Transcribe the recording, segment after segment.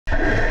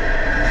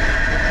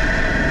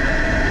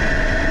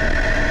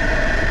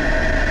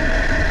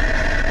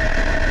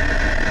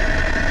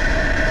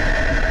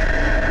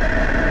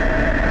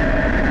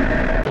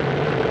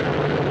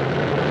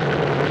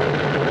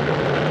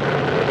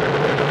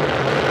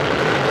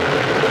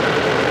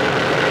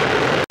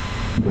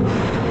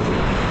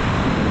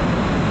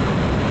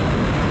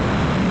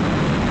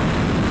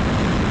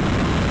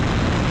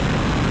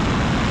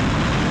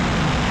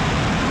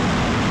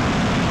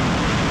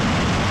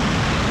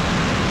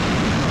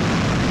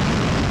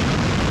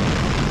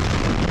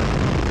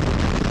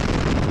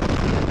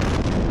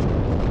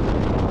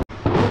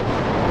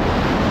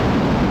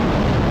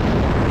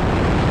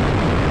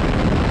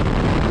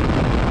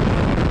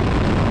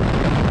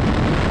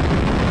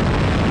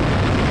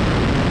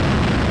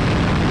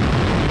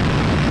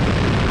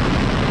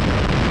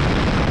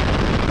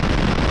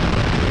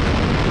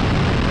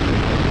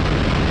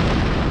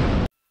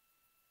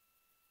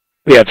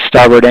We have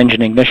starboard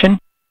engine ignition,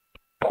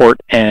 port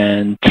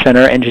and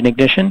center engine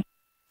ignition.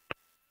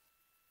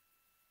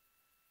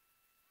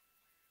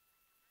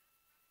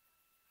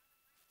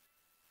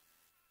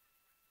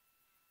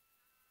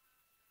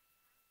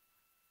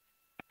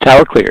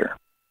 Tower clear.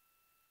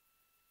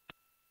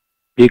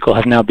 Vehicle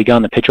has now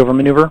begun the pitchover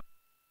maneuver.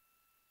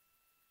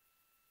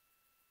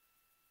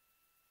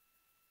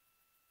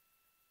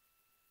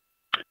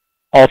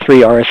 All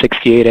three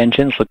RS-68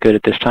 engines look good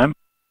at this time.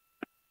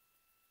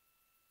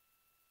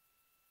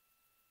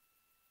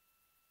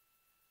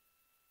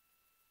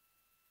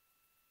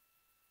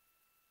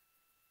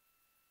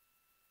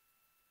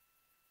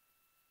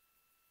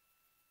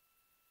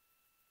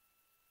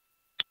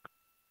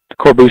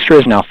 The core booster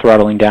is now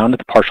throttling down to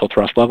the partial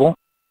thrust level.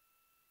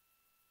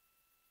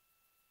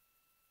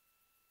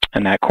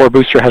 And that core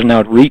booster has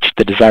now reached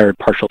the desired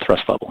partial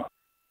thrust level.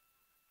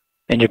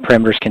 Engine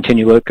parameters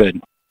continue to look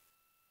good.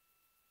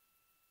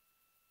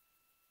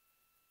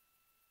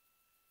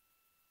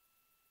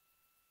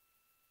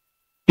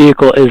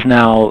 Vehicle is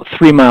now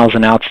 3 miles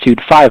in altitude,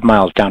 5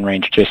 miles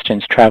downrange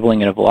distance,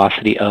 traveling at a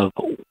velocity of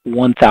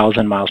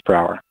 1,000 miles per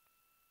hour.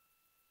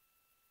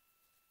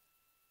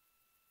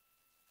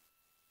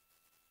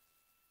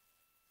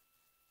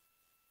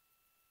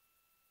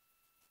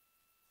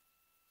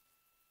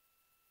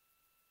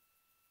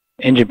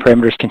 Engine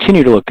parameters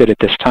continue to look good at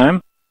this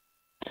time.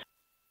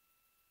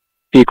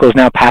 Vehicle is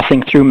now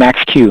passing through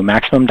max Q,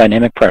 maximum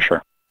dynamic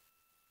pressure.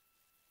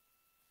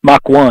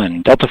 Mach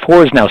 1, Delta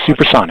 4 is now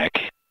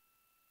supersonic.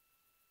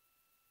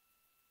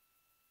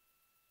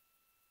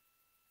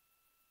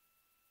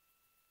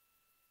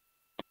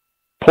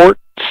 Port,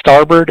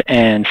 starboard,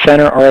 and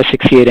center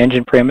RS-68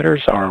 engine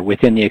parameters are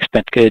within the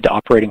expected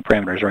operating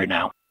parameters right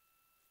now.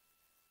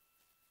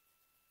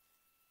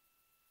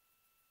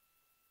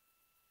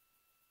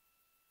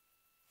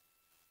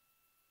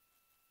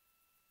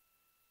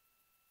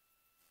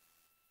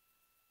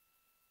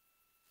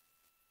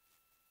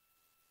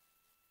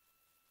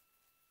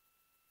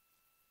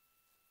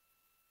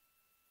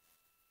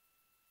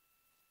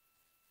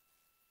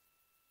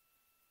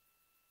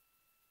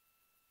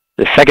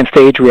 The second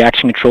stage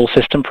reaction control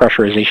system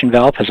pressurization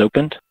valve has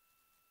opened.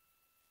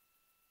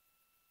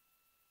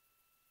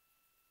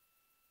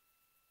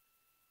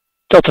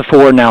 Delta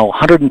 4 now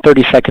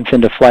 130 seconds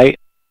into flight,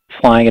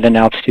 flying at an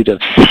altitude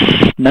of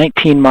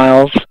 19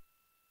 miles,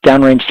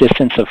 downrange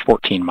distance of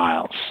 14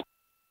 miles.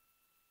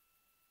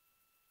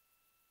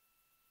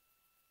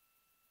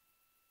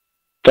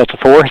 Delta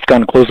 4 has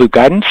gone to closed loop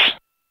guidance.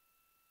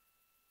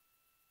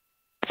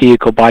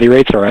 Vehicle body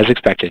rates are as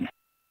expected.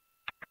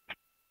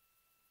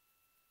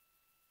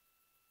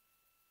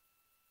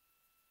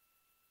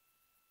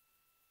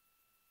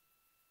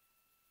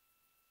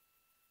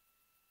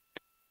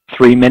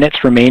 Three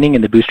minutes remaining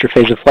in the booster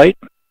phase of flight.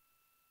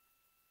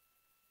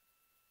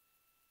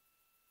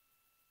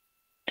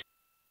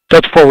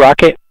 Delta 4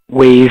 rocket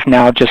weighs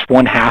now just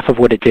 1/2 of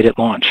what it did at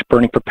launch,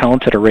 burning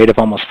propellant at a rate of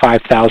almost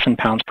 5,000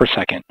 pounds per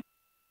second.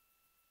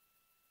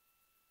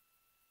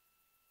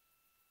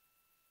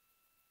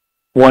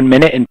 1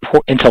 minute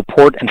until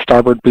port and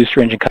starboard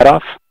booster engine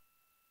cutoff.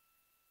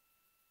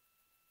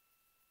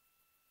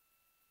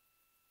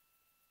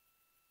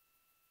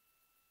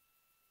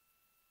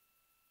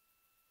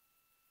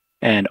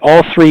 And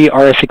all three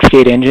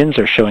RS-68 engines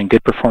are showing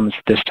good performance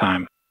at this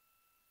time.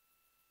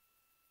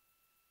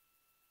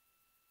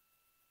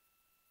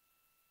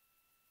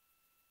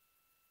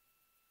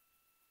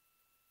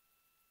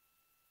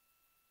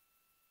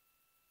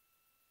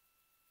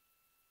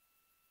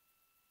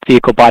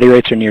 Vehicle body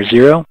rates are near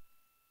zero.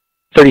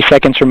 30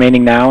 seconds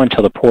remaining now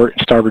until the port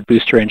and starboard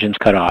booster engines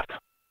cut off.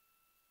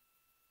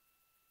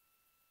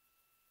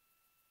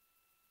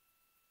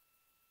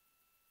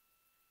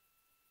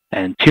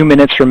 And 2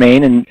 minutes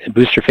remain in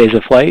booster phase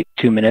of flight,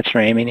 2 minutes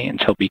remaining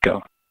until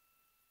BECO.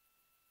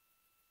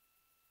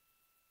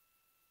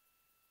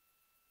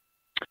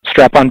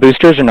 Strap-on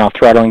boosters are now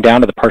throttling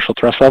down to the partial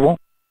thrust level.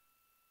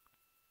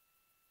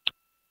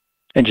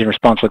 Engine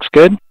response looks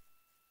good.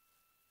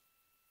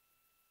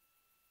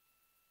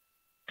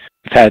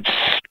 We've had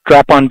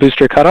strap-on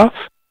booster cutoff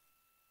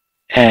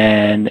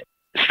and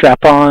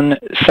strap-on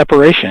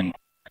separation.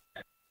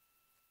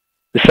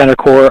 The center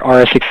core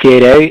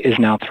RS-68A is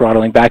now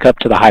throttling back up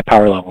to the high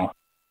power level.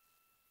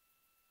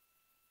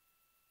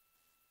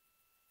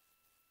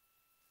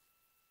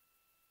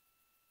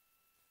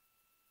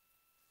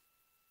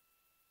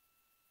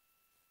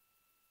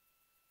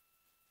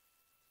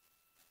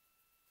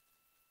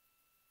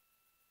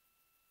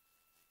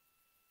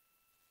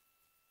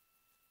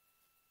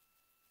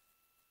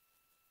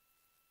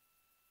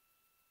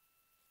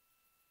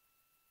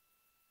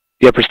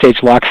 The upper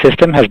stage lock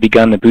system has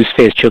begun the boost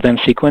phase chill down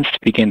sequence to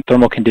begin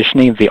thermal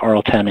conditioning of the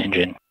NROL-91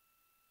 engine.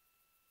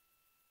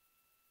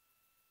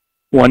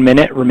 1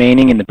 minute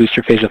remaining in the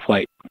booster phase of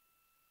flight.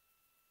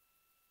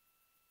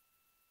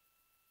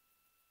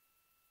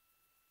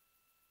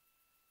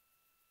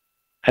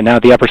 And now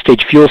the upper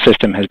stage fuel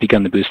system has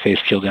begun the boost phase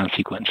chill down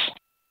sequence.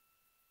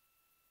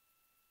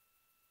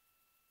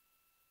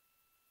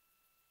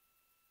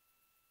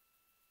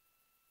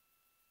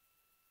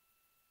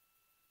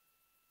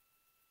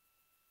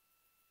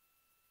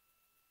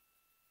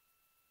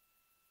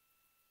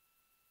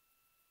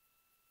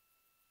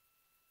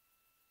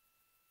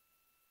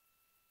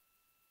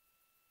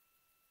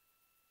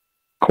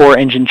 Core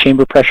engine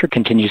chamber pressure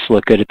continues to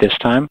look good at this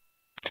time.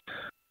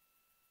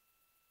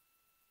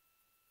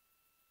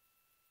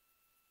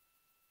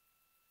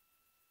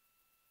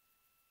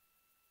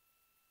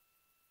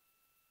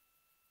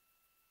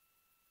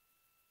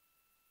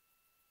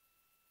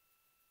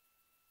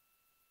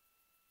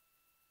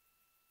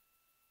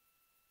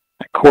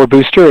 Core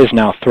booster is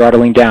now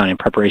throttling down in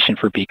preparation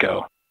for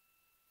BECO.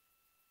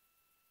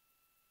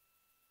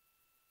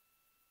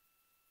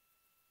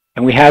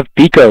 And we have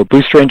BECO,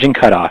 booster engine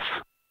cutoff.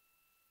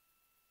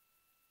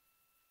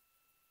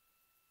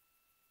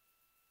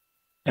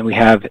 And we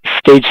have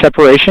stage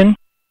separation,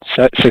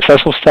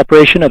 successful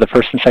separation of the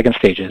first and second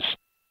stages.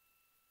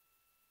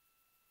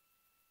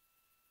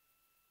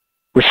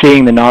 We're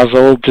seeing the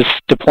nozzle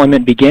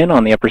deployment begin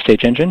on the upper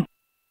stage engine.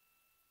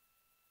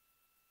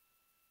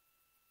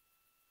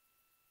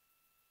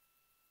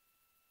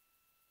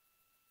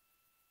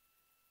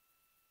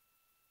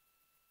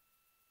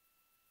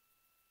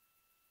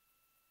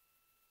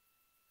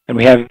 And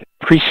we have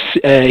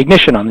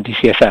ignition on the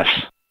DCSS.